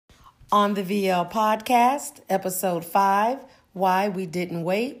On the VL Podcast, Episode 5, Why We Didn't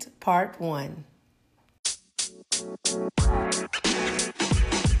Wait, Part 1.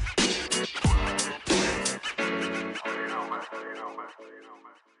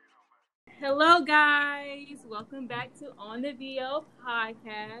 Hello, guys. Welcome back to On the VL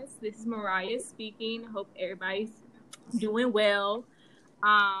Podcast. This is Mariah speaking. Hope everybody's doing well.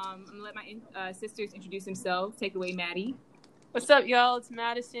 I'm going to let my sisters introduce themselves. Take it away, Maddie. What's up, y'all? It's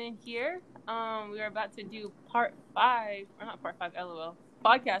Madison here. We are about to do part 5, or not part 5, LOL,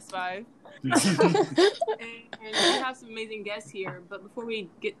 podcast 5. and we have some amazing guests here. But before we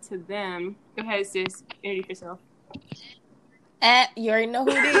get to them, go ahead, sis. Introduce yourself. You already know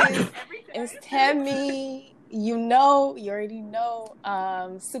who it is. It's Tammy. You already know.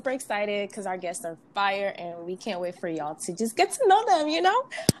 Super excited because our guests are fire and we can't wait for y'all to just get to know them,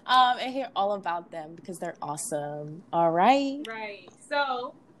 and hear all about them because they're awesome. All right. Right.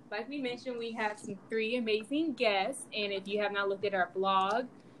 So, like we mentioned, we have some 3 amazing guests. And if you have not looked at our blog,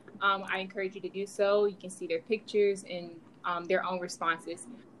 I encourage you to do so. You can see their pictures and their own responses.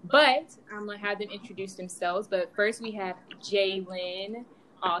 But I'm going to have them introduce themselves. But first we have Jalen.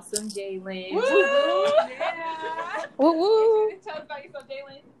 Awesome, Jalen. Woo! Yeah. Woo woo. Tell us about yourself,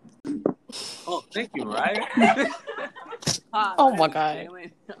 Jalen. Oh, thank you, Mariah. Hi, Oh my name is God.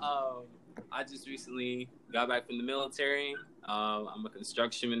 Jalen. I just recently got back from the military. I'm a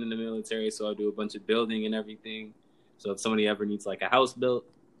constructionman in the military, so I do a bunch of building and everything. So if somebody ever needs like a house built,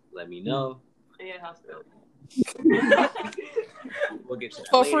 let me know. Yeah, house built. We'll get to that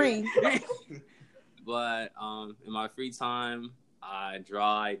For later. free. But in my free time, I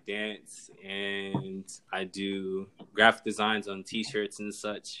draw, I dance, and I do graphic designs on T-shirts and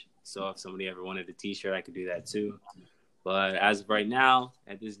such. So if somebody ever wanted a T-shirt, I could do that too. But as of right now,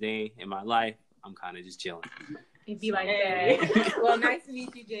 at this day in my life, I'm kind of just chilling. It'd be like that. Well, nice to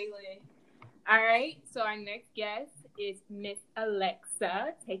meet you, Jalen. All right. So our next guest is Miss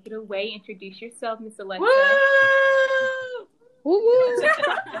Alexa. Take it away. Introduce yourself, Miss Alexa. Woo woo.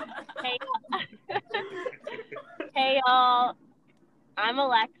 Hey y'all, I'm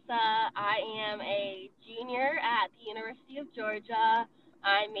Alexa. I am a junior at the University of Georgia.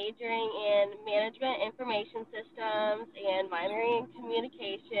 I'm majoring in management information systems and minoring in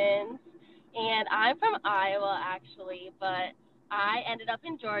communications. And I'm from Iowa actually, but I ended up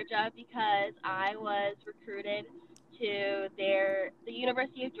in Georgia because I was recruited to the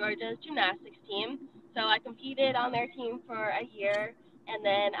University of Georgia's gymnastics team. So I competed on their team for a year, and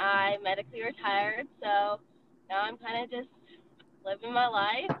then I medically retired. So now I'm kind of just living my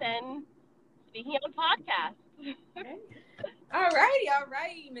life and speaking on podcasts. All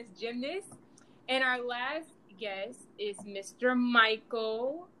righty, Miss Gymnast. And our last guest is Mr.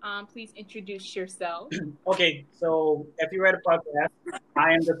 Michael. Please introduce yourself. Okay, so if you read a podcast,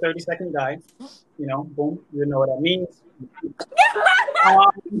 I am the 30-second guy. Boom, you know what that means.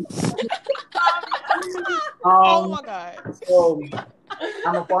 Oh my God. So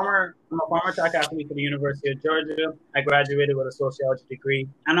I'm a former track athlete for the University of Georgia. I graduated with a sociology degree,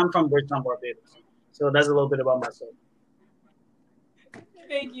 and I'm from Bridgetown, Barbados. So that's a little bit about myself.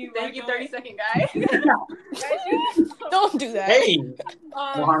 Thank you, 30-second guy. Don't do that. Hey,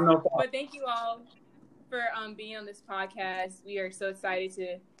 no harm, no foul. But thank you all for being on this podcast. We are so excited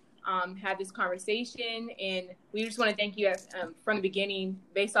to have this conversation, and we just want to thank you from the beginning,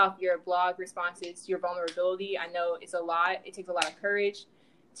 based off your blog responses, your vulnerability. I know it's a lot. It takes a lot of courage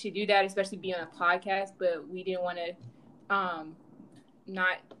to do that, especially being on a podcast, but we didn't want to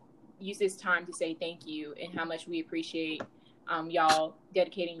not use this time to say thank you and how much we appreciate y'all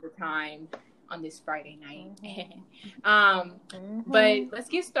dedicating your time on this Friday night. But let's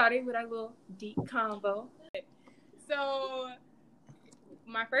get started with our little deep combo. So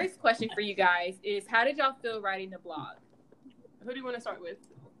my first question for you guys is, how did y'all feel writing the blog? Who do you want to start with?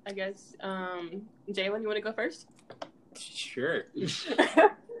 I guess, Jalen, you want to go first? Sure.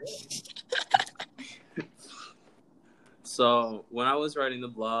 So when I was writing the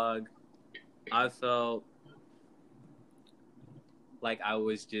blog, I felt like I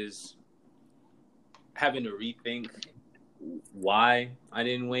was just having to rethink why I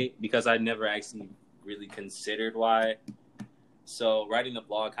didn't wait, because I never actually really considered why. So writing the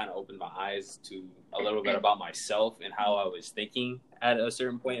blog kind of opened my eyes to a little bit about myself and how I was thinking at a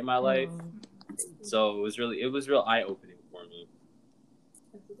certain point in my life. So it was real eye-opening for me.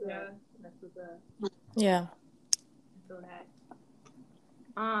 Yeah.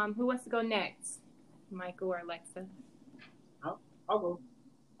 Who wants to go next? Michael or Alexa? I'll go.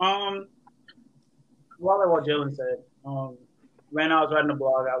 What Jalen said. When I was writing the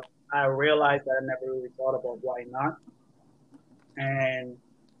blog, I realized that I never really thought about why not. And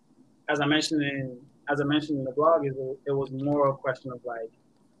as I mentioned in the blog, it was more a question of like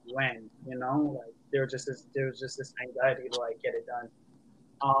when, you know, like there was just this anxiety to like get it done.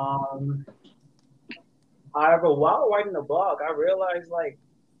 However, while writing the blog, I realized like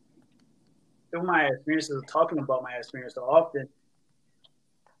through my experiences of talking about my experience so often,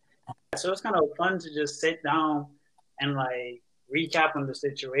 so it's kind of fun to just sit down and like recap on the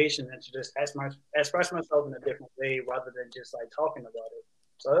situation and to just express myself in a different way rather than just like talking about it.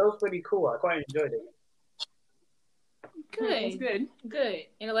 So it was pretty cool. I quite enjoyed it. Good.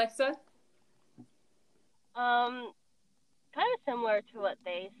 And Alexa? Kind of similar to what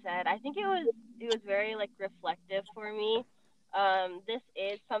they said. I think it was very like reflective for me. This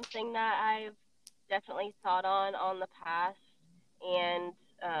is something that I've definitely thought on the past, and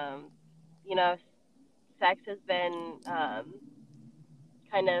you know, sex has been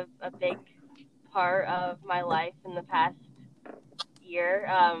kind of a big part of my life in the past year,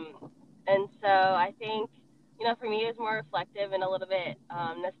 and so I think, you know, for me it was more reflective and a little bit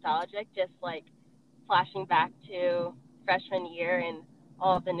nostalgic, just like flashing back to freshman year and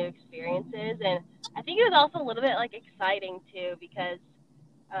all of the new experiences. And I think it was also a little bit like exciting too, because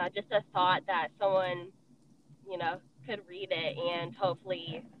just a thought that someone, you know, could read it and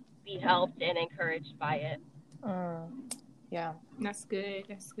hopefully be helped and encouraged by it. Yeah. That's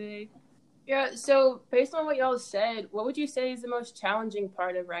good. Yeah, so based on what y'all said, what would you say is the most challenging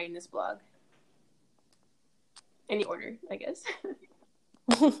part of writing this blog? Any order, I guess.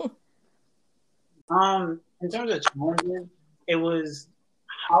 In terms of challenges, it was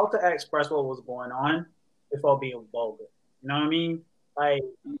how to express what was going on without being vulgar. You know what I mean? Like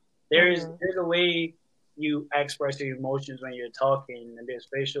there's a way you express your emotions when you're talking, and there's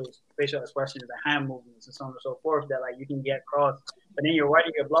facial expressions and hand movements and so on and so forth that like you can get across. But then you're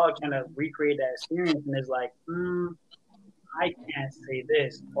writing your blog trying to recreate that experience, and it's like, I can't say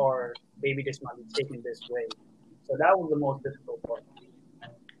this, or maybe this might be taken this way. So that was the most difficult part.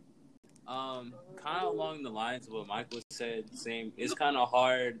 Kind of along the lines of what Michael said, same. It's kind of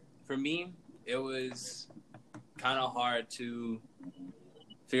hard for me. It was kind of hard to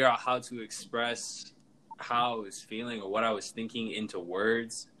figure out how to express how I was feeling or what I was thinking into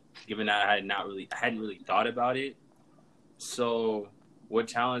words, given that I hadn't really thought about it. So what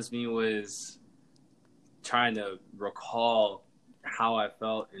challenged me was trying to recall how I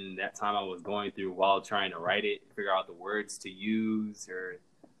felt in that time I was going through while trying to write it, figure out the words to use, or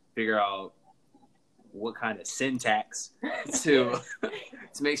figure out what kind of syntax to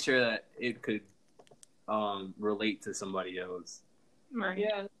make sure that it could relate to somebody else. Right.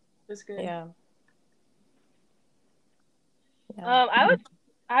 Yeah, that's good. Yeah. I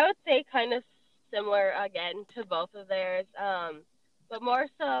would say kind of similar again to both of theirs, but more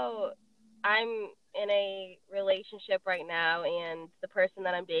so I'm in a relationship right now, and the person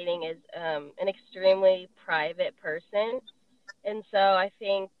that I'm dating is an extremely private person. And so I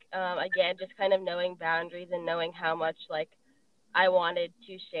think, again, just kind of knowing boundaries and knowing how much, like, I wanted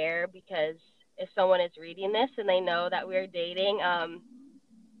to share, because if someone is reading this and they know that we're dating,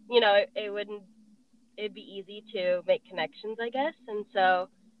 you know, it'd be easy to make connections, I guess. And so,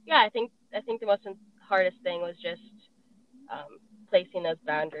 yeah, I think the most hardest thing was just placing those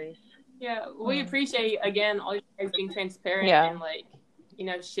boundaries. Yeah, we appreciate, again, all you guys being transparent and, like, you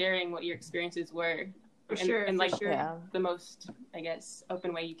know, sharing what your experiences were. For sure. The most, I guess,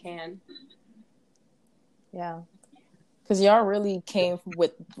 open way you can. Yeah. Because y'all really came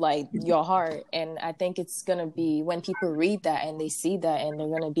with, like, your heart. And I think it's going to be, when people read that and they see that, and they're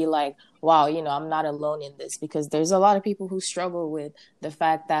going to be like, wow, you know, I'm not alone in this. Because there's a lot of people who struggle with the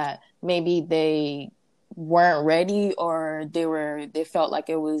fact that maybe they weren't ready, or they felt like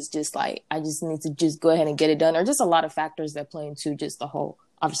it was just like, I just need to just go ahead and get it done. Or just a lot of factors that play into just the whole,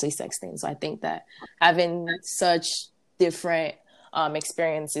 obviously, sex thing. So I think that having such different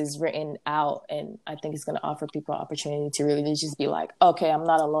experiences written out, and I think it's going to offer people an opportunity to really just be like, okay, I'm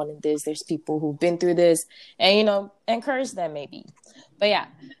not alone in this. There's people who've been through this, and, you know, encourage them maybe. But yeah,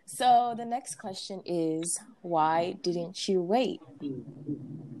 so the next question is, why didn't you wait?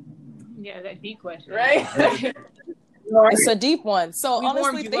 Yeah, that deep question, right? It's a deep one. So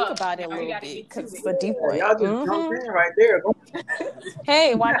honestly, think about it a little bit, because it's a deep one. Y'all just jump in right there.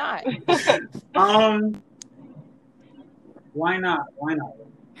 Hey, why not? Why not? Why not?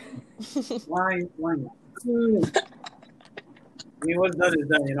 Why not? I mean, what's done is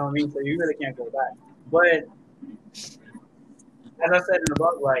done, you know what I mean? So you really can't go back. But as I said in the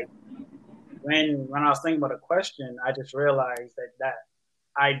book, like when I was thinking about a question, I just realized that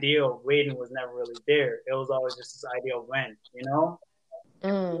idea of waiting was never really there. It was always just this idea of when, you know?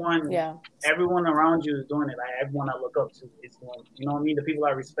 everyone around you is doing it. Like everyone I look up to is doing it. You know what I mean? The people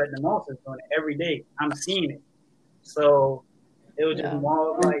I respect the most is doing it every day. I'm seeing it. So it was just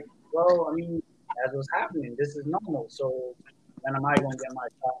more like, well, I mean, that's what's happening. This is normal. So when am I going to get my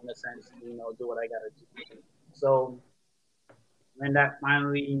shot in a sense to, do what I got to do? So when that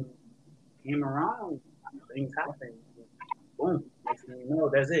finally came around, things happened. Boom. Next thing you know,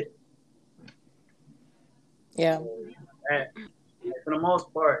 that's it. Yeah. So for the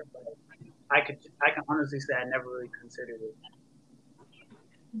most part, I can honestly say I never really considered it.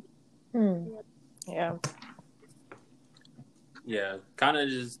 Yeah. Yeah, kind of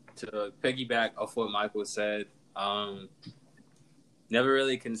just to piggyback off what Michael said, never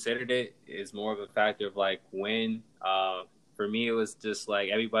really considered it. It's more of a factor of like when. For me, it was just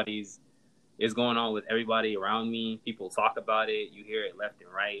like it's going on with everybody around me. People talk about it, you hear it left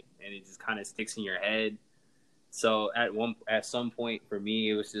and right, and it just kind of sticks in your head. So at some point for me,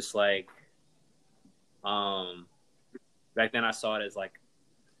 it was just like, back then I saw it as like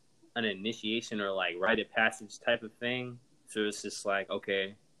an initiation or like rite of passage type of thing. So it's just like,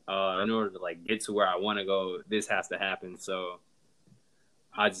 okay, in order to like get to where I want to go, this has to happen. So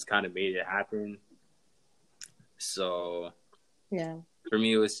I just kind of made it happen. So yeah, for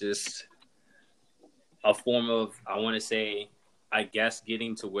me, it was just a form of, I want to say, I guess,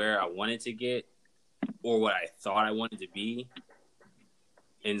 getting to where I wanted to get or what I thought I wanted to be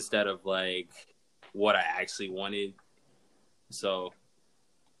instead of like what I actually wanted. So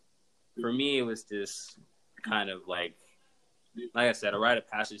for me, it was just kind of like I said, a rite of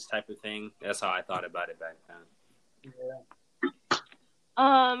passage type of thing. That's how I thought about it back then. Yeah.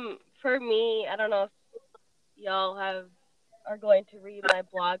 For me, I don't know if y'all are going to read my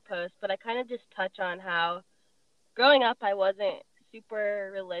blog post, but I kind of just touch on how growing up I wasn't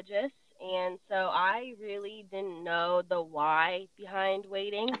super religious, and so I really didn't know the why behind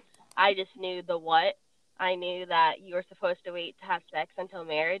waiting. I just knew the what. I knew that you were supposed to wait to have sex until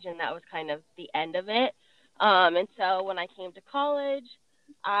marriage, and that was kind of the end of it. And so when I came to college,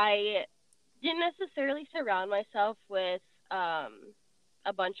 I didn't necessarily surround myself with a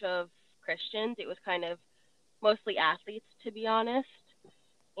bunch of Christians. It was kind of mostly athletes, to be honest.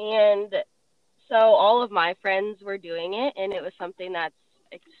 And so all of my friends were doing it, and it was something that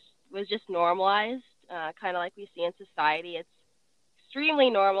was just normalized, kind of like we see in society. It's extremely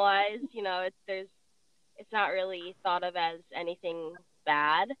normalized. It's not really thought of as anything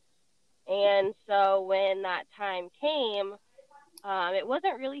bad. And so when that time came, it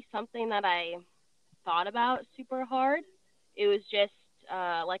wasn't really something that I thought about super hard. It was just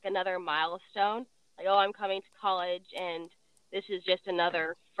like another milestone. Like, oh, I'm coming to college, and this is just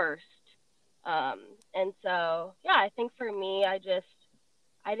another first. And so, yeah, I think for me, I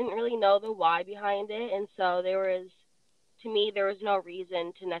didn't really know the why behind it. And so there was no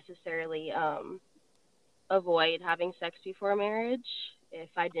reason to necessarily avoid having sex before marriage if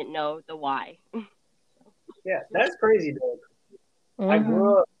I didn't know the why. Yeah, that's crazy though.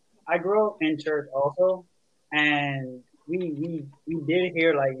 Mm-hmm. I grew up in church also, and we did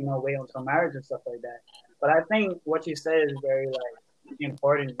hear like wait until marriage and stuff like that. But I think what you said is very like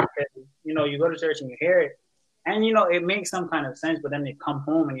important because you go to church and you hear it, and it makes some kind of sense. But then you come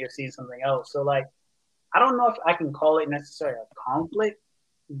home and you're seeing something else. So like I don't know if I can call it necessarily a conflict,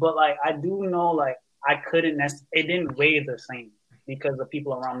 but like I do know like I couldn't it didn't weigh the same because the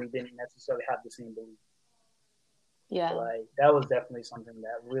people around me didn't necessarily have the same belief. Yeah. So, like that was definitely something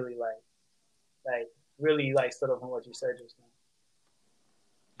that really really stood up from what you said just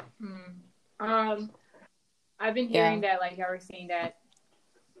now. I've been hearing that like y'all were saying that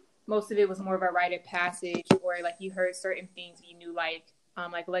most of it was more of a rite of passage, or like you heard certain things you knew, like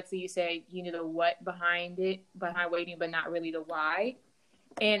Alexa, you said you knew the what behind waiting, but not really the why.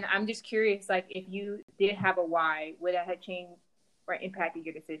 And I'm just curious, like if you did have a why, would that have changed or impacted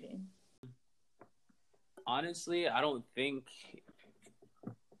your decision? Honestly, I don't think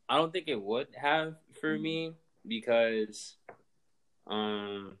it would have for me because,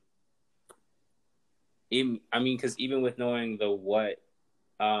 because even with knowing the what,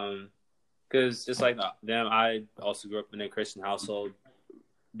 because just like them, I also grew up in a Christian household,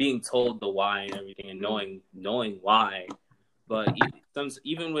 being told the why and everything, and knowing why. But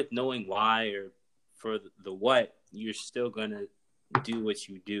even with knowing why or for the what, you're still gonna do what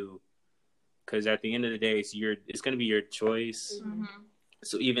you do, because at the end of the day, it's gonna be your choice. Mm-hmm.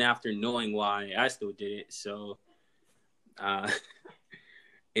 So even after knowing why, I still did it. So,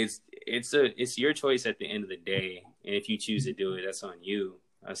 it's your choice at the end of the day, and if you choose to do it, that's on you.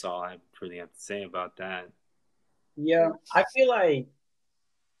 That's all I really have to say about that. Yeah, I feel like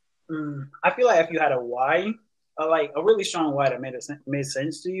if you had a why, like a really strong why that made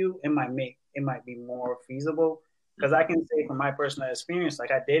sense to you, it might be more feasible. Because I can say from my personal experience,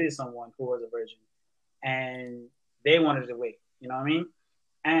 like I dated someone who was a virgin, and they wanted to wait. You know what I mean?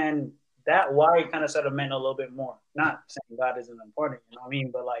 And that why kind of sort of meant a little bit more. Not saying God isn't important, you know what I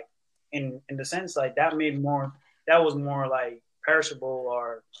mean? But like in the sense like that was more like perishable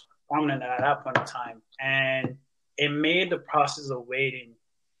or prominent at that point in time, and it made the process of waiting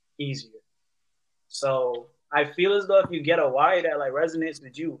easier. So I feel as though if you get a why that like resonates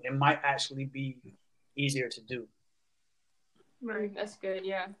with you, it might actually be easier to do. Right, that's good.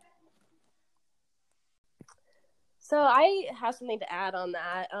 Yeah. So I have something to add on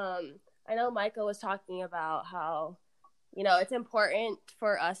that. I know Micah was talking about how, it's important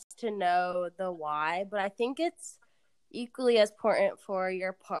for us to know the why, but I think it's equally as important for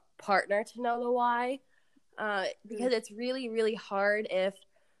your partner to know the why, because it's really, really hard if,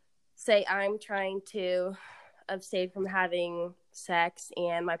 say, I'm trying to abstain from having sex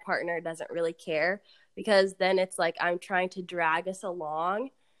and my partner doesn't really care, because then it's like I'm trying to drag us along,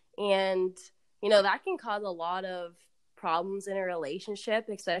 and that can cause a lot of problems in a relationship,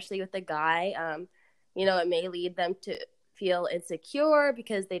 especially with a guy. It may lead them to feel insecure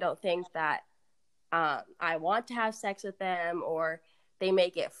because they don't think that I want to have sex with them, or they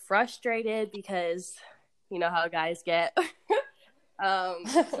may get frustrated because how guys get.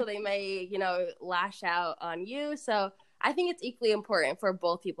 So they may, lash out on you. So I think it's equally important for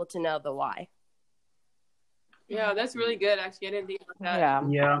both people to know the why. Yeah, that's really good. Actually, I didn't think about that.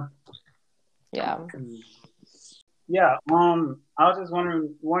 Yeah. I was just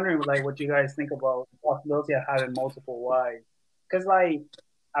wondering like what you guys think about the possibility of having multiple wives. Because like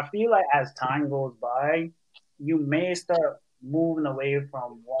I feel like as time goes by, you may start moving away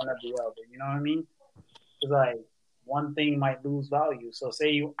from one or the other. You know what I mean? Because like one thing might lose value. So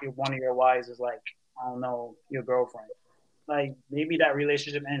say one of your wives is like, I don't know, your girlfriend. Like maybe that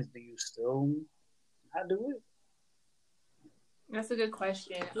relationship ends. Do you still not do it? That's a good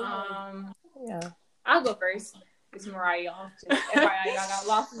question. Yeah. I'll go first. It's Mariah, y'all. Just FYI, y'all got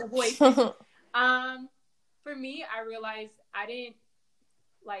lost in the voice. For me, I realized I didn't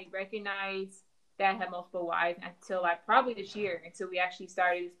recognize that I had multiple wives until probably this year, until we actually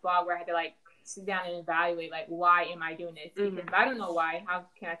started this blog where I had to sit down and evaluate why am I doing this? Because if I don't know why, how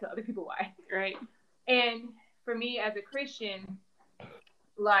can I tell other people why? Right. And for me as a Christian,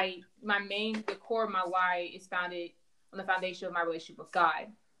 the core of my why is founded on the foundation of my relationship with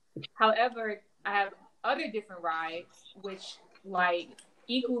God. However, I have other different whys which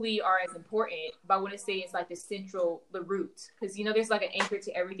equally are as important, but I want to say it's the roots, because there's an anchor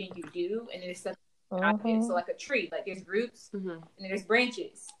to everything you do, and there's stuff out there. So a tree, there's roots, and then there's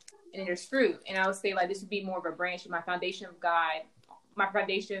branches, and then there's fruit. And I would say this would be more of a branch of my foundation of God. My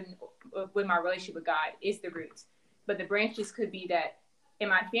foundation with my relationship with God is the roots, but the branches could be that in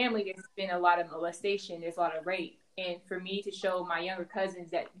my family there's been a lot of molestation, there's a lot of rape, and for me to show my younger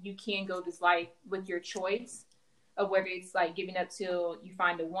cousins that you can go this life with your choice of whether it's giving up till you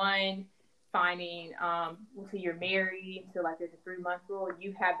find the one, finding until you're married, until there's a 3-month rule.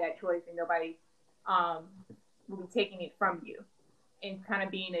 You have that choice, and nobody will be taking it from you, and kind of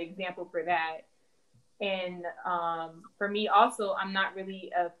being an example for that. And for me also, I'm not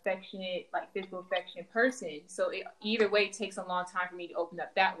really a affectionate, physical affection person. So either way, it takes a long time for me to open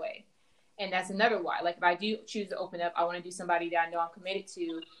up that way. And that's another why. If I do choose to open up, I want to do somebody that I know I'm committed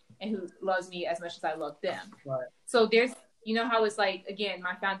to and who loves me as much as I love them. Right. So there's, how it's again,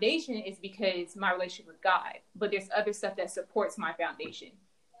 my foundation is because my relationship with God, but there's other stuff that supports my foundation.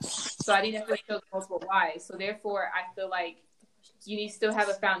 So I didn't feel those multiple whys. So therefore, I feel you need to still have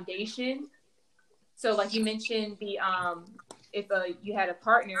a foundation. So you mentioned the, if you had a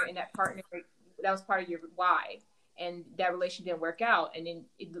partner and that partner, that was part of your why, and that relationship didn't work out and then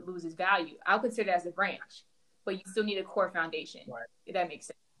it loses value, I'll consider that as a branch, but you still need a core foundation. Right. If that makes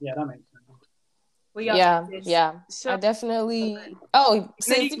sense. Yeah, that makes sense. Well, yeah. So I definitely. Oh,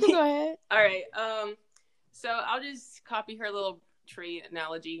 so you can go ahead. All right. So I'll just copy her little tree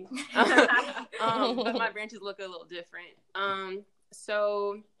analogy. But my branches look a little different.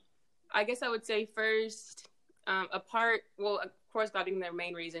 So I guess I would say first, of course, God being their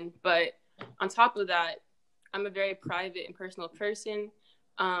main reason, but on top of that, I'm a very private and personal person.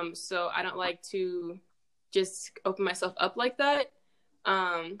 So I don't like to just open myself up like that,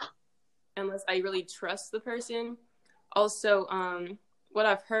 unless I really trust the person. Also, what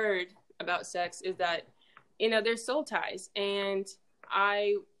I've heard about sex is that, there's soul ties, and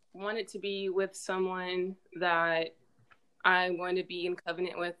I wanted to be with someone that I'm going to be in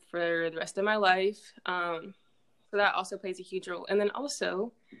covenant with for the rest of my life. So that also plays a huge role. And then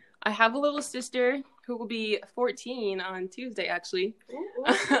also, I have a little sister who will be 14 on Tuesday, actually.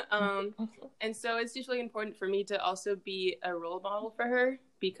 And so it's just really important for me to also be a role model for her,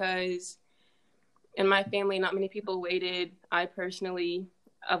 because in my family, not many people waited. I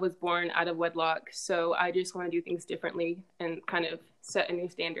was born out of wedlock, so I just want to do things differently and kind of set a new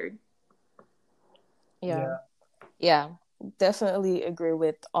standard. Yeah, definitely agree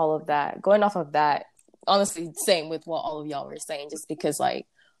with all of that. Going off of that, honestly, same with what all of y'all were saying, just because like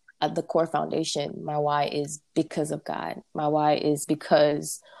at the core foundation, my why is because of God. My why is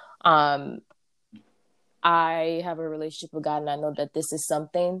because I have a relationship with God, and I know that this is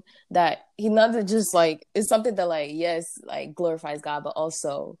something that he not just like, it's something that like, yes, like glorifies God, but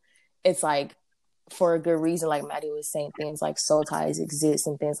also it's like for a good reason. Like Maddie was saying, things like soul ties exist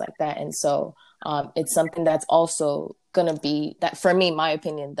and things like that. And so it's something that's also going to be, that for me, my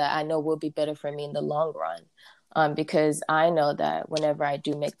opinion, that I know will be better for me in the long run. Because I know that whenever I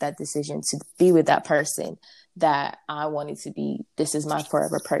do make that decision to be with that person, that I want it to be, this is my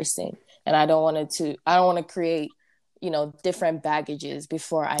forever person. And I don't want to create, different baggages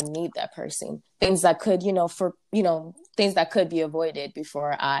before I meet that person. Things that could, things that could be avoided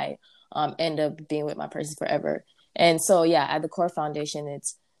before I end up being with my person forever. And so, yeah, at the core foundation,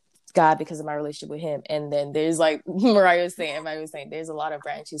 it's God because of my relationship with him. And then there's like Mariah was saying, there's a lot of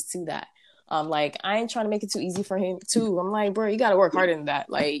branches to that. Like, I ain't trying to make it too easy for him too. I'm like, bro, you got to work harder than that.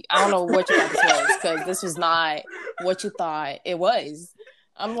 Like, I don't know what you thought this was, because this was not what you thought it was.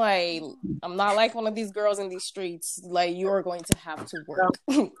 I'm like, I'm not like one of these girls in these streets. Like, you are going to have to work.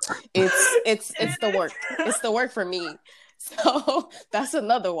 It's the work. It's the work for me. So that's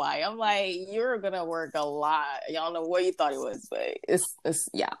another why. I'm like, you're gonna work a lot. Y'all know what you thought it was, but it's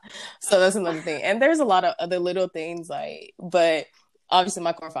yeah. So that's another thing. And there's a lot of other little things, like, but obviously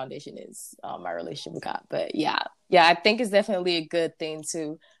my core foundation is my relationship with God. But yeah, I think it's definitely a good thing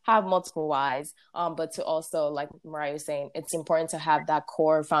to have multiple whys, but to also, like Mariah was saying, it's important to have that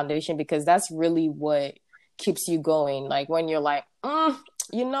core foundation, because that's really what keeps you going. Like when you're like, why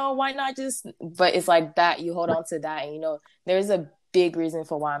not just, but it's like that, you hold on to that, and there's a big reason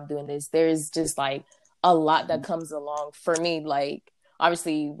for why I'm doing this. There's just like a lot that comes along for me. Like,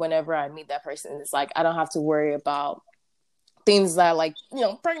 obviously, whenever I meet that person, it's like, I don't have to worry about things that like,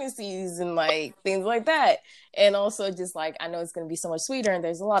 pregnancies and like things like that. And also just like, I know it's going to be so much sweeter, and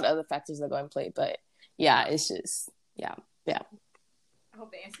there's a lot of other factors that go in play, but yeah, it's just, yeah. I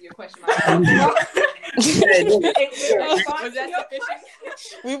hope they answer your question. Was that sufficient?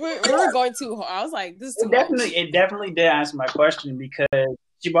 We were going too hard. I was like, this is too much. It definitely did answer my question, because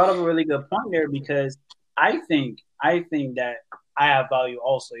she brought up a really good point there, because I think that I have value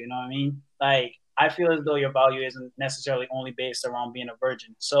also, you know what I mean? Like, I feel as though your value isn't necessarily only based around being a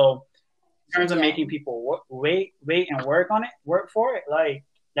virgin. So in terms of making people wait and work for it, like,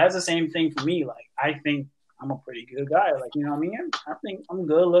 that's the same thing for me. Like, I think I'm a pretty good guy. Like, you know what I mean? I think I'm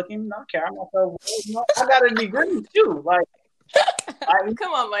good looking. I carry myself. I got a degree too. Like,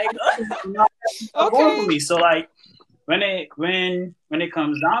 come on, Mike. Okay. For me. So like, when it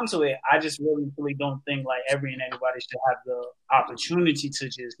comes down to it, I just really don't think like every and anybody should have the opportunity to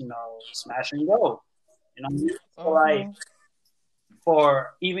just smash and go. You know what I mean? So like,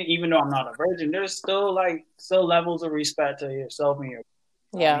 for even though I'm not a virgin, there's still levels of respect to yourself and your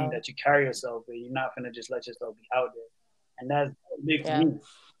that you carry yourself, but you're not gonna just let yourself be out there, and that's big for me.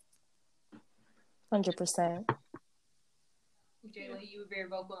 100%. Jayla, you were very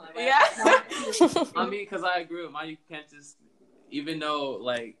vocal on that. Yeah. I mean, because I agree with Mike. You can't just, even though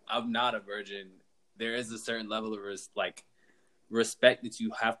like I'm not a virgin, there is a certain level of respect that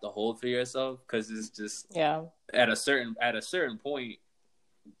you have to hold for yourself, because it's just at a certain point,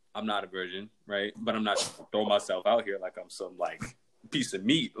 I'm not a virgin, right? But I'm not throwing myself out here like I'm some like piece of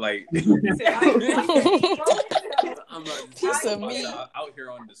meat, like I'm not piece of meat out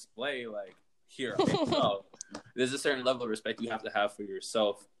here on display, like here. No, there's a certain level of respect you have to have for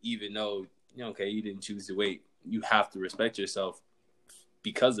yourself, even though you didn't choose to wait. You have to respect yourself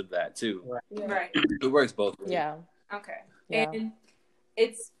because of that too. Right. It works both ways. Yeah. Okay. Yeah. And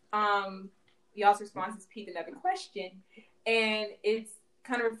it's y'all's response is piqued another question, and it's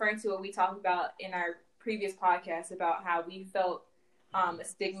kind of referring to what we talked about in our previous podcast about how we felt a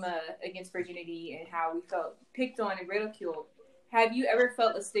stigma against virginity and how we felt picked on and ridiculed. Have you ever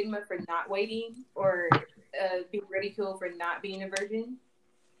felt a stigma for not waiting, or being ridiculed for not being a virgin?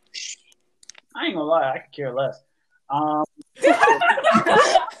 I ain't gonna lie, I could care less. We'd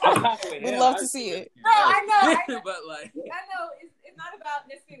love to see it. No, I know. But like, I know it's not about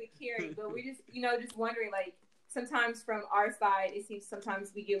necessarily caring, but we just just wondering, like, sometimes from our side, it seems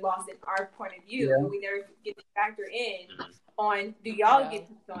sometimes we get lost in our point of view, Yeah. and we never get to factor in on, do y'all get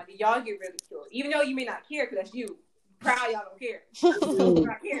picked on? Do y'all get ridiculed? Even though you may not care, because that's you. Proud y'all don't care. You're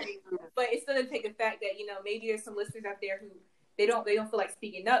not caring. But it still doesn't take the fact that, maybe there's some listeners out there who they don't feel like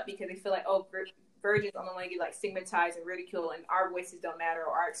speaking up because they feel like, oh, virgins only want to get like stigmatized and ridiculed, and our voices don't matter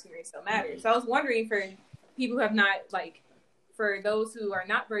or our experience don't matter. So I was wondering, for people who have not, like, for those who are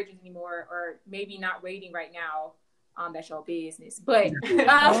not virgins anymore, or maybe not waiting right now, that's your business. But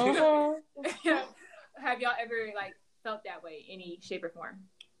have y'all ever like felt that way, any shape or form?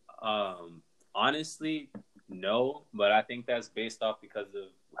 Honestly, no, but I think that's based off because of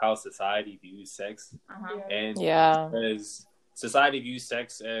how society views sex, and because society views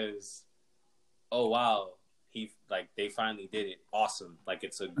sex as, oh wow, they finally did it, awesome, like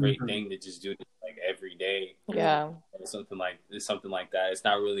it's a great thing to just do it like every day, or something like that. It's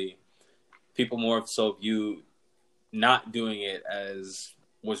not really, people more so view not doing it as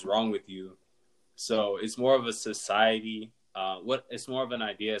what's wrong with you. So it's more of a society. It's more of an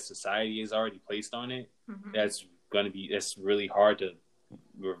idea society is already placed on it. That's really hard to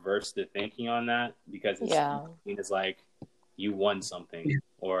reverse the thinking on that, because it's like you won something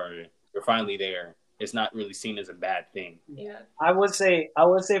or you're finally there. It's not really seen as a bad thing. Yeah, I would say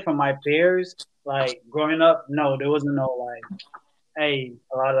from my peers, like growing up, no, there wasn't no like, hey,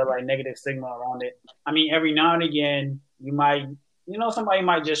 a lot of like negative stigma around it. I mean, every now and again, you might, somebody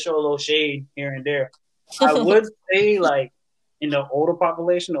might just show a little shade here and there. I would say like in the older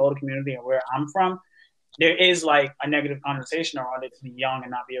population, the older community, and where I'm from, there is like a negative connotation around it to be young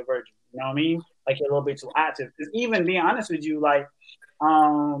and not be a virgin. You know what I mean? Like you're a little bit too active. Because even being honest with you, like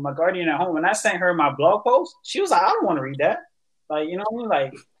my guardian at home, when I sent her my blog post, she was like, I don't want to read that. Like, you know what I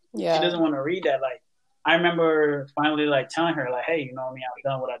mean? Like she doesn't want to read that. Like I remember finally like telling her like, hey, you know what I mean? I've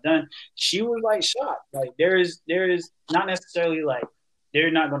done what I've done. She was like shocked. Like there is not necessarily like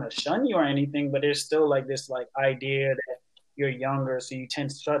they're not going to shun you or anything, but there's still like this like idea that you're younger, so you tend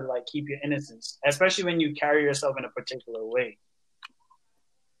to try to like keep your innocence, especially when you carry yourself in a particular way.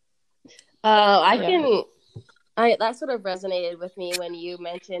 That sort of resonated with me when you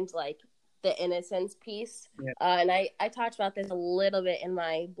mentioned like the innocence piece. And I talked about this a little bit in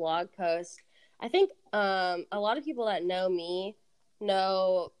my blog post. I think a lot of people that know me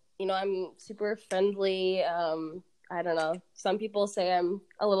know, I'm super friendly. I don't know. Some people say I'm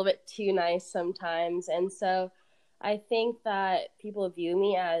a little bit too nice sometimes. And so I think that people view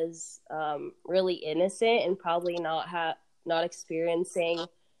me as really innocent and probably not experiencing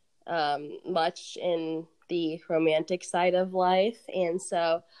much in the romantic side of life. And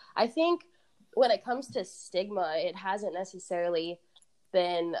so I think when it comes to stigma, it hasn't necessarily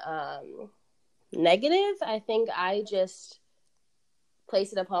been negative. I think I just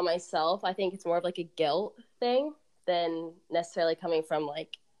place it upon myself. I think it's more of like a guilt thing than necessarily coming from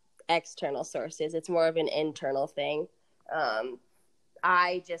like external sources. It's more of an internal thing.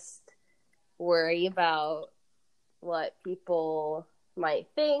 I just worry about what people might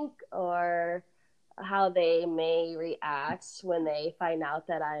think or how they may react when they find out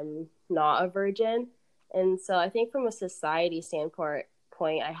that I'm not a virgin. And so I think from a society standpoint,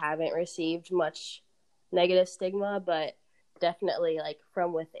 I haven't received much negative stigma, but definitely like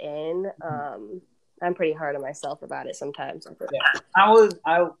from within, I'm pretty hard on myself about it sometimes. I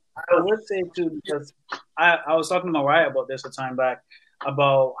would say too, because I was talking to Mariah about this a time back,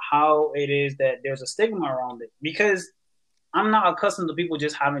 about how it is that there's a stigma around it, because I'm not accustomed to people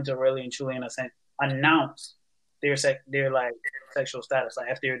just having to really and truly, in a sense, announce their like sexual status, like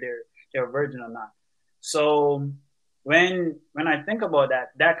if they're a virgin or not. So when I think about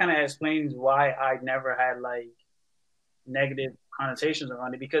that kind of explains why I never had like negative connotations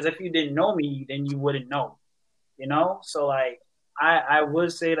around it, because if you didn't know me, then you wouldn't know, So like I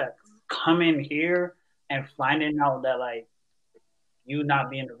would say that coming here and finding out that like you not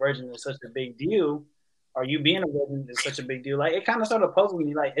being a virgin is such a big deal, or you being a virgin is such a big deal, like it kind of started puzzling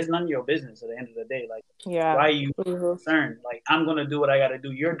me. Like it's none of your business at the end of the day. Like why are you concerned? Like I'm gonna do what I gotta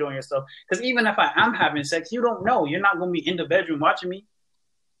do. You're doing your stuff. Because even if I am having sex, you don't know. You're not gonna be in the bedroom watching me.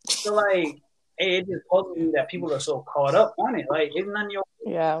 So like, it just puzzles me that people are so caught up on it. Like it's none of your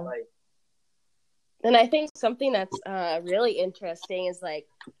business. Like, and I think something that's really interesting is like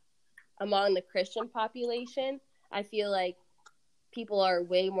among the Christian population, I feel like people are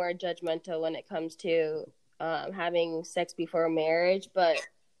way more judgmental when it comes to having sex before marriage. But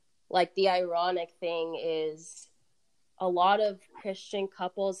like the ironic thing is a lot of Christian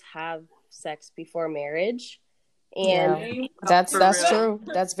couples have sex before marriage. And that's true.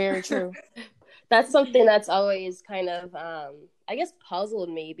 That's very true. That's something that's always kind of, I guess, puzzled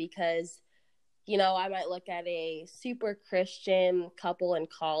me, because I might look at a super Christian couple in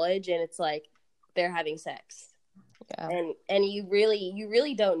college and it's like they're having sex. Yeah. And you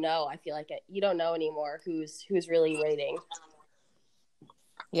really don't know. I feel like you don't know anymore who's really waiting.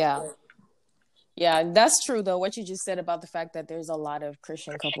 Yeah. Yeah, that's true though. What you just said about the fact that there's a lot of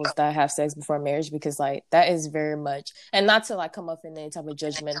Christian couples that have sex before marriage, because like that is very much, and not to like come up in any type of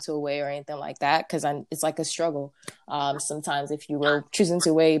judgmental way or anything like that, because it's like a struggle. Sometimes if you were choosing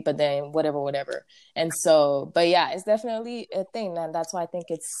to wait, but then whatever. And so, but yeah, it's definitely a thing, and that's why I think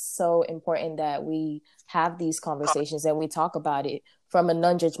it's so important that we have these conversations and we talk about it from a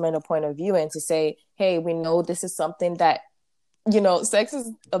non-judgmental point of view, and to say, hey, we know this is something that, sex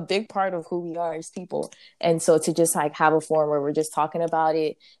is a big part of who we are as people. And so to just like have a forum where we're just talking about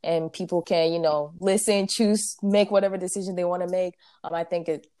it and people can, listen, choose, make whatever decision they want to make. I think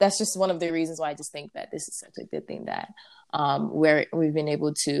that's just one of the reasons why I just think that this is such a good thing that we've been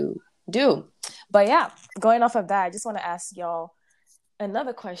able to do. But yeah, going off of that, I just want to ask y'all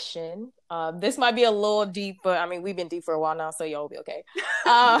another question. This might be a little deep, but I mean, we've been deep for a while now, so y'all will be okay.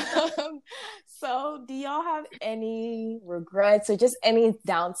 So do y'all have any regrets or just any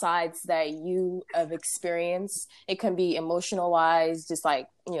downsides that you have experienced? It can be emotional wise, just like,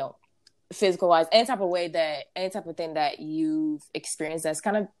 physical wise, any type of thing that you've experienced that's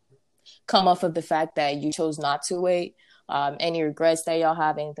kind of come off of the fact that you chose not to wait. Any regrets that y'all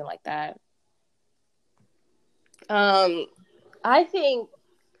have, anything like that? I think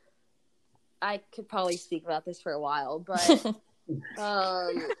I could probably speak about this for a while, but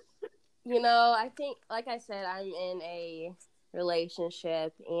I think, like I said, I'm in a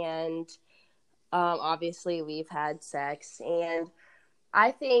relationship, and obviously we've had sex, and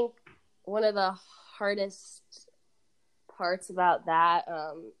I think one of the hardest parts about that,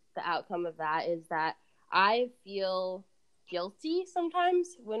 the outcome of that, is that I feel guilty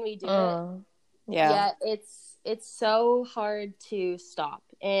sometimes when we do it. Yeah, it's so hard to stop,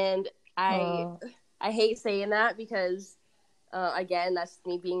 and I hate saying that because again, that's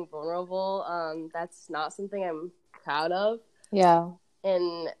me being vulnerable. That's not something I'm proud of. Yeah.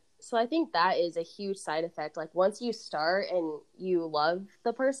 And so I think that is a huge side effect. Like once you start and you love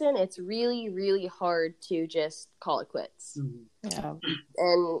the person, it's really, really hard to just call it quits. Yeah.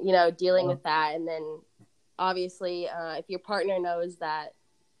 And, dealing with that. And then obviously, if your partner knows that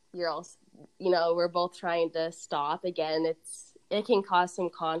you're also, we're both trying to stop, again, it can cause some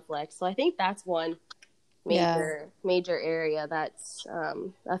conflict. So I think that's one major area that's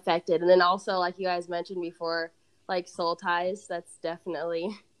affected. And then also, like you guys mentioned before, like soul ties, that's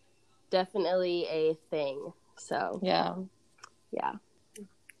definitely a thing. So yeah.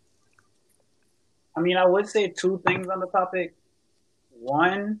 I mean, I would say two things on the topic.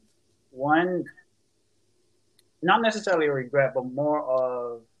 One, not necessarily a regret, but more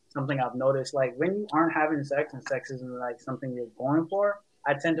of something I've noticed. Like when you aren't having sex and sex isn't like something you're going for,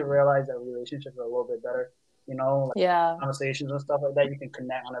 I tend to realize that relationships are a little bit better. Conversations and stuff like that, you can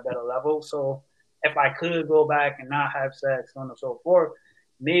connect on a better level. So if I could go back and not have sex, so on and so forth,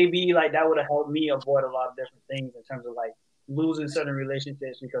 maybe like that would have helped me avoid a lot of different things in terms of like losing certain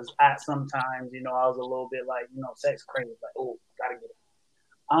relationships, because at sometimes, I was a little bit like, sex crazy, like, oh, gotta get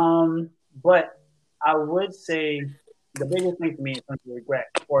it. But I would say the biggest thing for me in terms of regret,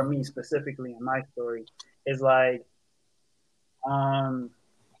 for me specifically in my story, is like,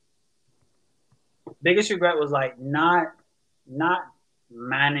 biggest regret was like not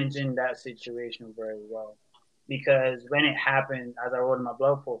managing that situation very well. Because when it happened, as I wrote in my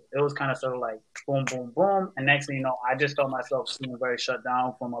blog post, it was kind of sort of like boom, boom, boom. And next thing you know, I just felt myself feeling very shut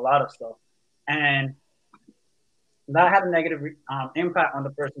down from a lot of stuff. And that had a negative impact on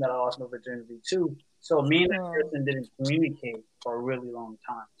the person that I lost my virginity to. So me and that person didn't communicate for a really long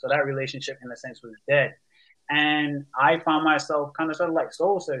time. So that relationship, in a sense, was dead. And I found myself kind of sort of like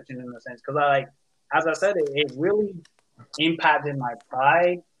soul searching in a sense. Because as I said, it really impacted my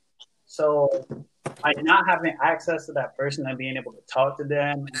pride. So by not having access to that person and being able to talk to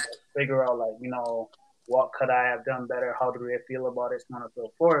them and figure out, like, what could I have done better? How do they feel about it? So on and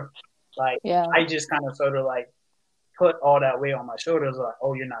so forth. Like, I just kind of sort of like put all that weight on my shoulders. Like,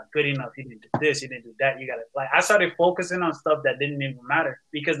 oh, you're not good enough. You didn't do this. You didn't do that. You got to, like, I started focusing on stuff that didn't even matter,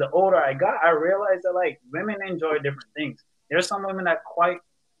 because the older I got, I realized that like women enjoy different things. There's some women that quite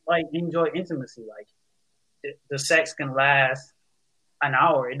like enjoy intimacy. Like the sex can last an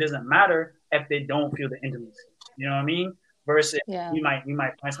hour. It doesn't matter if they don't feel the intimacy. You know what I mean? Versus you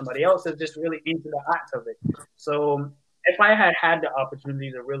might find somebody else that's just really into the act of it. So if I had the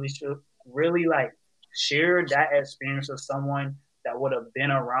opportunity to really like share that experience with someone that would have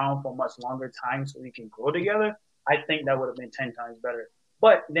been around for much longer time so we can grow together, I think that would have been 10 times better.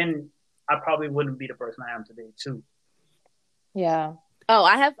 But then I probably wouldn't be the person I am today too. Yeah. Oh,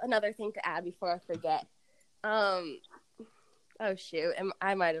 I have another thing to add before I forget. Oh shoot,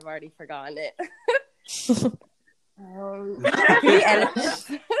 I might have already forgotten it. Yes.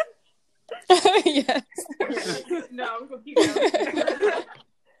 No, I'm gonna keep going.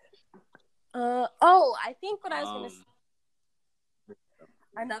 I think what I was gonna say.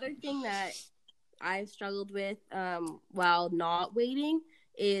 Another thing that I've struggled with while not waiting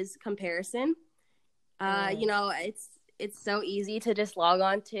is comparison. You know, it's so easy to just log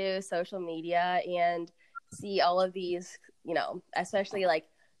on to social media and see all of these, you know, especially like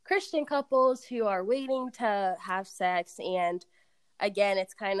Christian couples who are waiting to have sex. And again,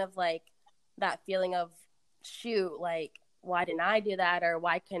 it's kind of like that feeling of, shoot, like, why didn't I do that? Or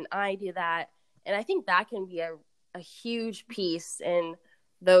why couldn't I do that? And I think that can be a huge piece in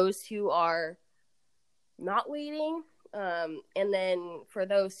those who are not waiting. And then for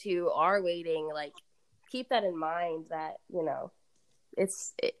those who are waiting, like, keep that in mind that, you know,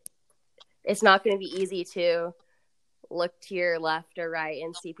 it's not going to be easy to look to your left or right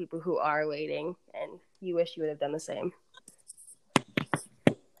and see people who are waiting, and you wish you would have done the same.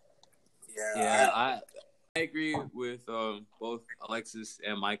 Yeah, I agree with both Alexis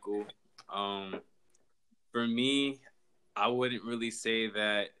and Michael. For me, I wouldn't really say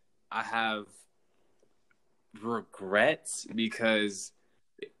that I have regrets, because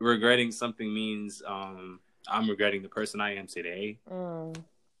regretting something means I'm regretting the person I am today.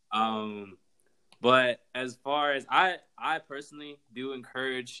 But as far as I personally do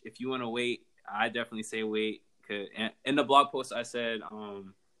encourage, if you want to wait, I definitely say wait. 'Cause in the blog post I said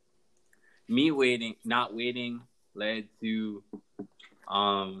not waiting led to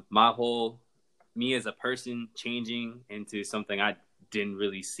me as a person changing into something I didn't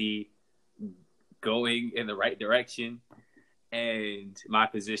really see going in the right direction. And my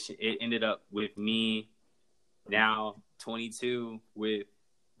position, it ended up with me now 22 with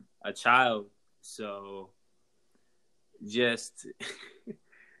a child. So just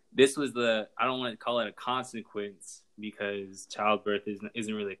this was I don't want to call it a consequence, because childbirth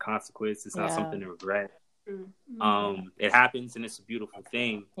isn't really a consequence. It's not something to regret. Mm-hmm. It happens and it's a beautiful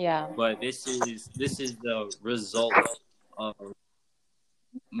thing. Yeah. But this is the result of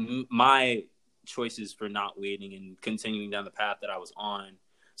my choices for not waiting and continuing down the path that I was on.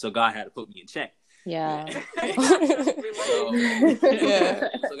 So God had to put me in check. Yeah. So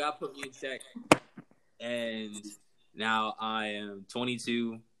God put me in check. And now I am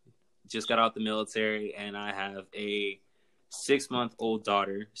 22, just got out the military, and I have a 6-month-old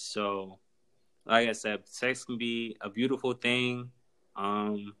daughter. So like I said, sex can be a beautiful thing.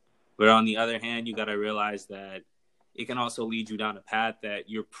 But on the other hand, you got to realize that it can also lead you down a path that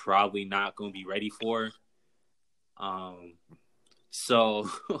you're probably not going to be ready for. So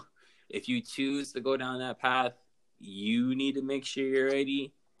if you choose to go down that path, you need to make sure you're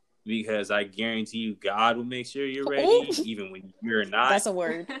ready, because I guarantee you God will make sure you're ready, even when you're not. That's a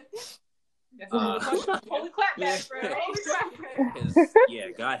word. Holy clap back, bro. Holy clap back.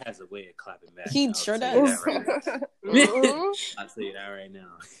 Yeah, God has a way of clapping back. He sure does. I'll tell you that right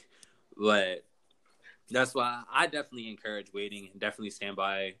now. But that's why I definitely encourage waiting, and definitely stand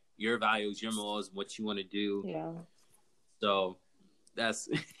by your values, your morals, what you want to do. Yeah. So that's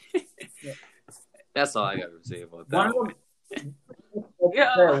all I got to say about that.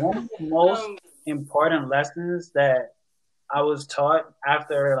 One of the most important lessons that I was taught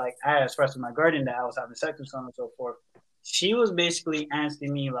after, like, I expressed to my guardian that I was having sex with someone and so forth, she was basically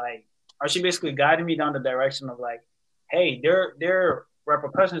asking me, like, or she basically guided me down the direction of, like, hey, there are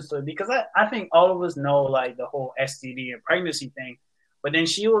repercussions to it, because I think all of us know, like, the whole STD and pregnancy thing, but then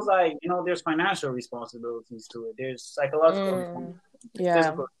she was like, you know, there's financial responsibilities to it, there's psychological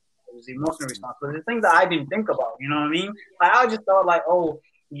physical, there's emotional responsibilities, things that I didn't think about, you know what I mean? Like, I just thought, like, oh,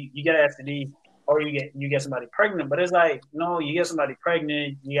 you get an STD, or you get somebody pregnant, but it's like, no, you get somebody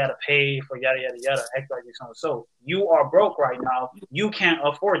pregnant, you gotta pay for yada yada yada, X, Y, Z, so you are broke right now, you can't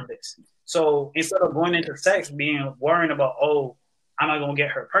afford this. So instead of going into sex worrying about, oh, I'm not gonna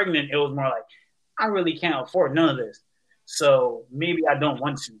get her pregnant, it was more like, I really can't afford none of this, so maybe I don't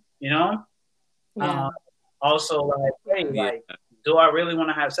want to, you know? Yeah. Also, like, hey, like, do I really want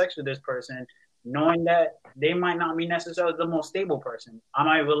to have sex with this person, knowing that they might not be necessarily the most stable person? Am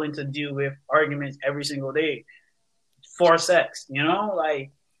I willing to deal with arguments every single day for sex? You know,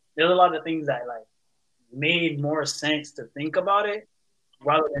 like, there's a lot of things that, like, made more sense to think about it,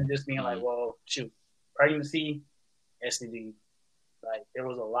 rather than just being like, well, shoot, pregnancy, STD. Like, there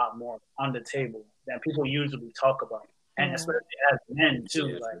was a lot more on the table than people usually talk about. And especially as men,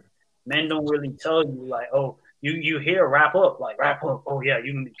 too. Like, men don't really tell you, like, oh, you hear wrap up. Oh yeah,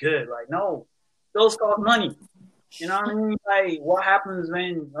 you can be good. Like, no, those cost money. You know what I mean? Like, what happens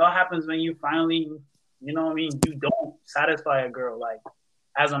when you finally, you know what I mean, you don't satisfy a girl? Like,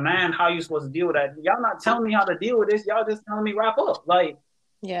 as a man, how you supposed to deal with that? Y'all not telling me how to deal with this. Y'all just telling me wrap up. Like,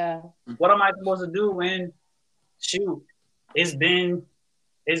 Yeah. what am I supposed to do when, shoot, it's been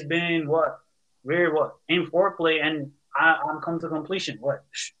what? We're what? In foreplay and I'm come to completion. What?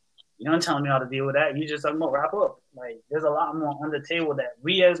 You don't tell me how to deal with that. You just talking about wrap up. Like, there's a lot more on the table that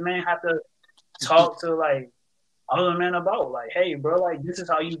we as men have to talk to, like, other men about. Like, hey, bro, like, this is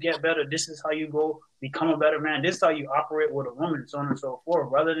how you get better. This is how you go become a better man. This is how you operate with a woman, so on and so forth,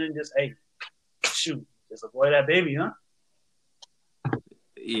 rather than just, hey, shoot, just avoid that baby, huh?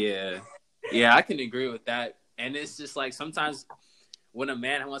 Yeah, I can agree with that. And it's just like sometimes when a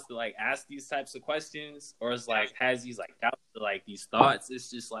man wants to like ask these types of questions, or is like has these like doubts or like these thoughts, it's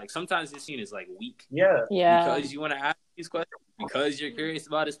just like sometimes it's seen as like weak. Yeah. Because you want to ask these questions, because you're curious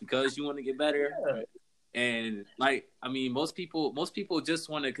about it, because you want to get better. Yeah. And like, I mean, most people just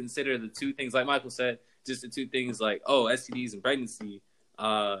want to consider the two things, like Michael said, just the two things, like, oh, STDs and pregnancy.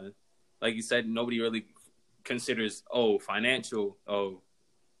 Like you said, nobody really considers, oh, financial. Oh,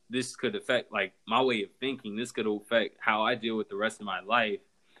 this could affect like my way of thinking. This could affect how I deal with the rest of my life,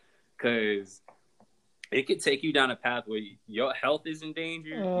 because it could take you down a path where your health is in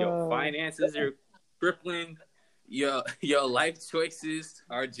danger, your finances are crippling, your life choices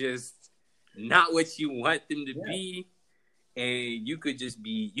are just not what you want them to be, and you could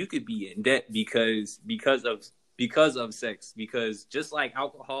be in debt because of sex. Because just like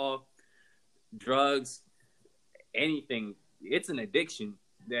alcohol, drugs, anything, it's an addiction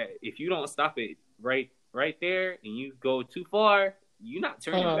that if you don't stop it right there and you go too far, you're not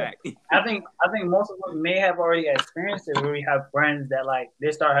turning back. I think most of us may have already experienced it, where we have friends that like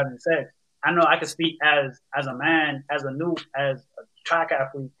they start having sex. I know I can speak as a man, as a track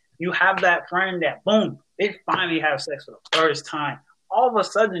athlete. You have that friend that, boom, they finally have sex for the first time. All of a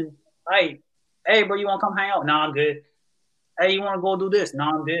sudden, like, hey, bro, you want to come hang out? No, I'm good. Hey, you want to go do this? No,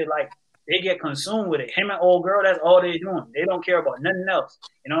 I'm good. Like, they get consumed with it. Him and old girl, that's all they're doing. They don't care about nothing else.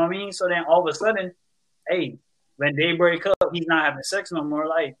 You know what I mean? So then all of a sudden, hey, when they break up, he's not having sex no more.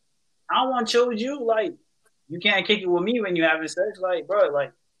 Like, I don't want to chill with you. Like, you can't kick it with me when you're having sex. Like, bro,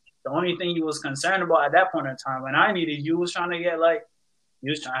 like, the only thing you was concerned about at that point in time when I needed you was trying to get, like, you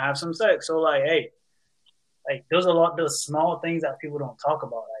was trying to have some sex. So, like, hey, like, there's small things that people don't talk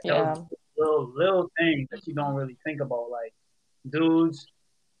about. Like, little things that you don't really think about. Like, dudes,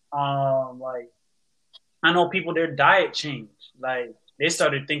 like, I know people, their diet changed. Like, they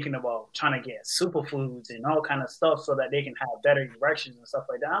started thinking about trying to get superfoods and all kind of stuff so that they can have better erections and stuff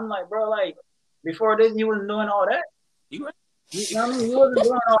like that. I'm like, bro, like, before this, you wasn't doing all that. You know what I mean? You wasn't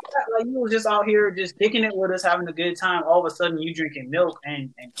doing all that. Like, you was just out here just kicking it with us, having a good time. All of a sudden, you drinking milk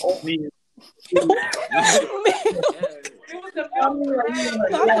and oatmeal. Milk.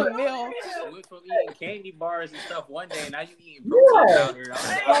 Went from eating candy bars and stuff one day, and now you eating protein powder.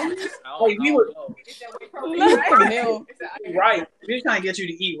 Right. We were trying to get you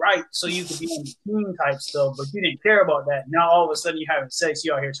to eat right so you could be on the clean type stuff, but you didn't care about that. Now all of a sudden you're having sex,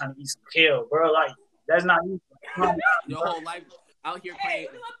 you out here trying to eat some kale, bro. Like, that's not you. Your whole life out here playing.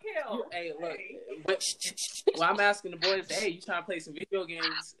 Hey, look. But, well, I'm asking the boys, hey, you trying to play some video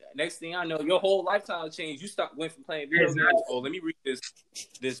games? Next thing I know, your whole lifestyle changed. You went from playing video games. Oh, let me read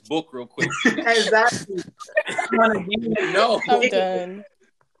this book real quick. Exactly. No, I'm done.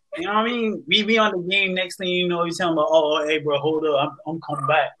 You know what I mean? We be on the game. Next thing you know, he's telling me, "Oh, hey, bro, hold up, I'm coming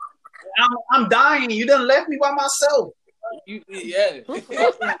back. I'm dying. You done left me by myself."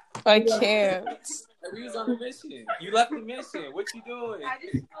 I can't. We was on a mission. You left the mission. What you doing? I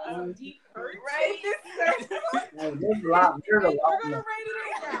just deep hurt right. There's a lot. We're gonna write it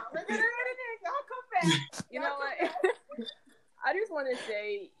in now. Y'all come back. You know what? I just want to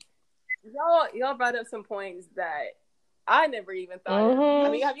say, y'all brought up some points that I never even thought of. I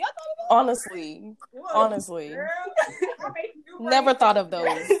mean, have y'all thought of those? Honestly. Girl, never thought of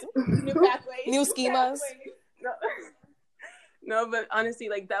those. New pathways. New schemas. No, but honestly,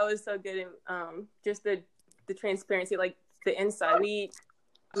 like, that was so good. Just the transparency, like, the insight. I mean,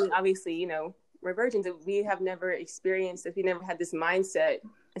 obviously, you know, we're virgins. We have never experienced it. We never had this mindset.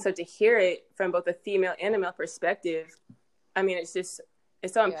 And so to hear it from both a female and a male perspective, I mean, it's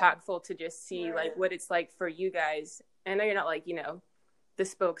so impactful to just see, like, what it's like for you guys. And I know you're not, like, you know, the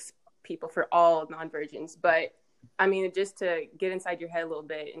spokespeople for all non-virgins, but, I mean, just to get inside your head a little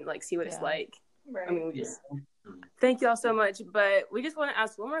bit and, like, see what it's like. Right. I mean, thank you all so much. But we just want to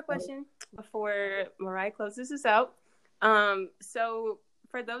ask one more question before Mariah closes this out. So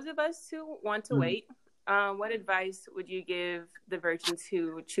for those of us who want to wait, What advice would you give the virgins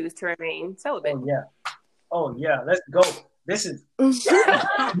who choose to remain celibate? Oh yeah, let's go. This is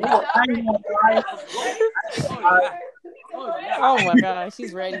I ain't gonna lie. Oh my God,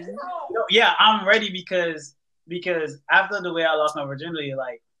 she's ready. Yeah, I'm ready because after the way I lost my virginity,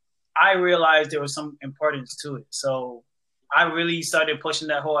 like I realized there was some importance to it. So I really started pushing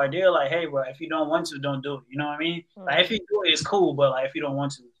that whole idea, like, hey, bro, if you don't want to, don't do it. You know what I mean? Like, if you do it, it's cool, but like, if you don't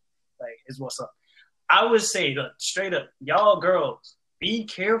want to, like, it's what's up. I would say, look, straight up, y'all girls, be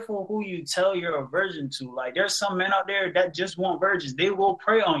careful who you tell you're a virgin to. Like, there's some men out there that just want virgins. They will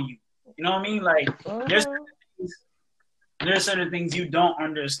prey on you. You know what I mean? Like, there's certain things you don't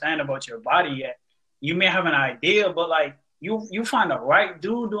understand about your body yet. You may have an idea, but like, you find the right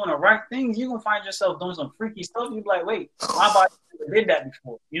dude doing the right things, you're going to find yourself doing some freaky stuff. You'll be like, wait, my body never did that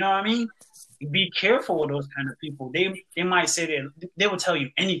before. You know what I mean? Be careful with those kind of people. They might say they will tell you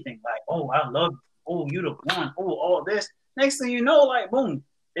anything. Like, oh, I love you. Oh, you the one. Oh, all this. Next thing you know, like, boom,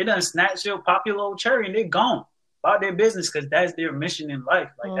 they done snatch your pop your little cherry and they're gone about their business because that's their mission in life.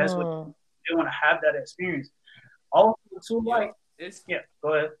 Like, that's what they want to have that experience. Also, too, like,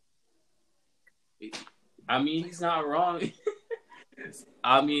 go ahead. I mean, he's not wrong.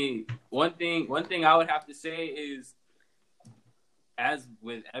 I mean, one thing I would have to say is, as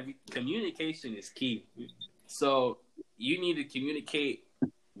with communication is key. So you need to communicate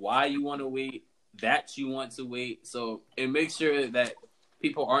why you want to wait, that you want to wait. So, and make sure that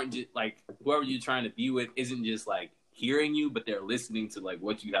people aren't just like, whoever you're trying to be with isn't just like hearing you, but they're listening to like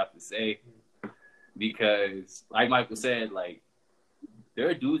what you have to say. Because like Michael said, like, there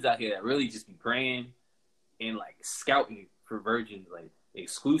are dudes out here that really just be praying and like scouting for virgins, like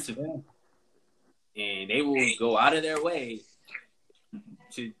exclusively, and they will go out of their way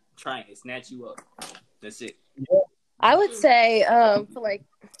to try and snatch you up. That's it. I would say, for like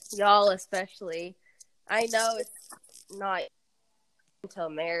y'all especially, I know it's not until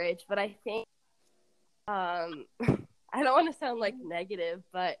marriage, but I think, I don't want to sound like negative,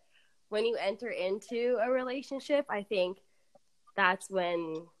 but when you enter into a relationship, I think that's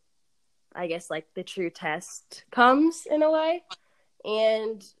when, I guess, like the true test comes in a way.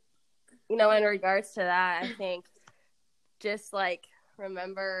 And, you know, in regards to that, I think just like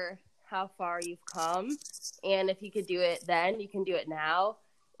remember how far you've come. And if you could do it then, you can do it now.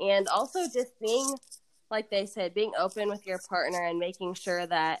 And also just being, like they said, being open with your partner and making sure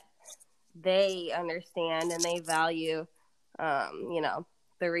that they understand and they value, you know,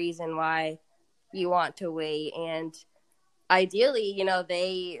 the reason why you want to wait. And ideally, you know,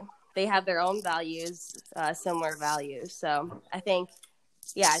 they have their own values, similar values. So I think,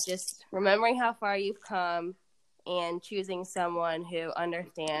 yeah, just remembering how far you've come and choosing someone who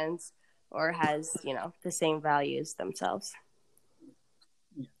understands or has, you know, the same values themselves.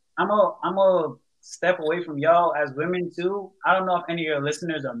 I'm a step away from y'all as women too. I don't know if any of your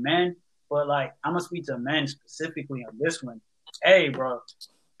listeners are men, but like, I'm gonna speak to men specifically on this one. Hey, bro,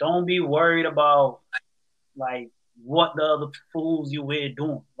 don't be worried about like what the other fools you with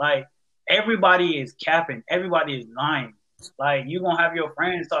doing. Like, everybody is capping. Everybody is lying. Like, you going to have your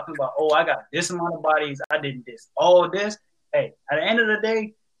friends talking about, oh, I got this amount of bodies. I did this. All this. Hey, at the end of the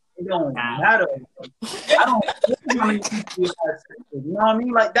day, it don't matter. I don't how many people you have sex with. You know what I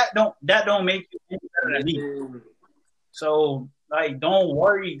mean? Like, that don't make you any better than me. So, like, don't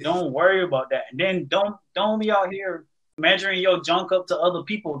worry about that. And then don't be out here measuring your junk up to other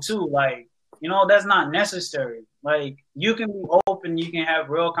people too. Like, you know, that's not necessary. Like, you can be open, you can have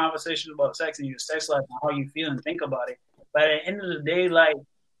real conversations about sex and your sex life and how you feel and think about it. But at the end of the day, like,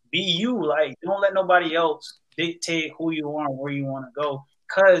 be you. Like, don't let nobody else dictate who you are and where you want to go.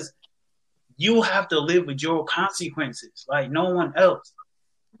 Because you have to live with your consequences, like no one else.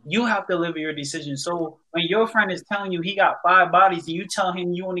 You have to live with your decisions. So when your friend is telling you he got 5 bodies and you tell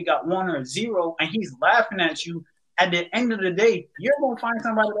him you only got 1 or 0 and he's laughing at you, at the end of the day, you're going to find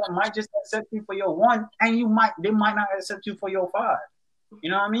somebody that might just accept you for your 1 and they might not accept you for your 5. You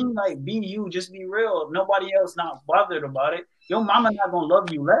know what I mean? Like, be you, just be real. If nobody else not bothered about it, your mama not going to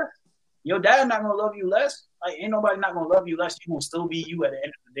love you less. Your dad not going to love you less. Like, ain't nobody not going to love you less. You will still be you at the end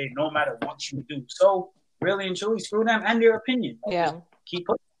of the day, no matter what you do. So, really and truly, screw them and their opinion. Like, yeah. Keep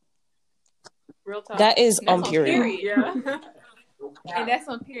pushing. Real talk. That is on period. Yeah. And that's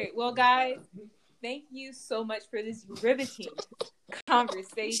on period. Well, guys, thank you so much for this riveting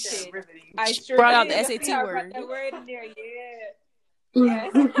conversation. I sure brought out the SAT word. That word in there,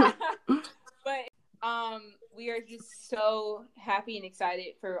 yeah. But we are just so happy and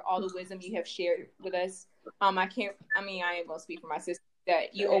excited for all the wisdom you have shared with us. I ain't gonna speak for my sister,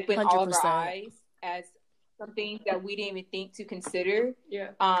 that you opened all of our eyes as some things that we didn't even think to consider. Yeah.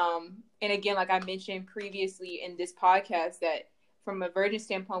 And again, like I mentioned previously in this podcast, that from a virgin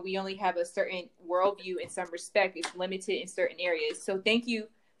standpoint, we only have a certain worldview in some respect. It's limited in certain areas. So thank you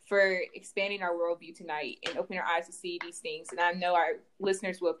for expanding our worldview tonight and opening our eyes to see these things. And I know our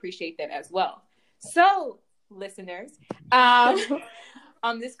listeners will appreciate that as well. So, listeners,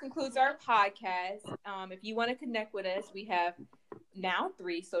 this concludes our podcast. If you want to connect with us, we have now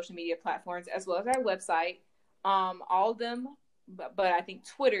 3 social media platforms as well as our website. All of them, but I think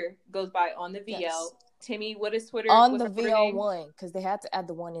Twitter goes by On The VL. Yes. Timmy, what is Twitter? On What's the our Twitter name? VL1, because they had to add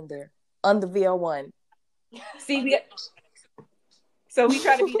the 1 in there. On the VL1. See, so we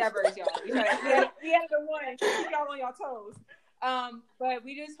try to be diverse, y'all. We have the 1. Keep y'all on y'all toes. But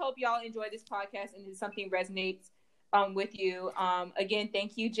we just hope y'all enjoy this podcast and something resonates with you. Again,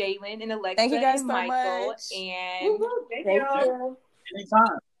 thank you, Jalen and Alexa. Thank you guys and so Michael. much. And Thank you.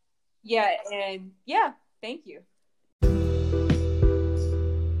 Anytime. yeah, thank you.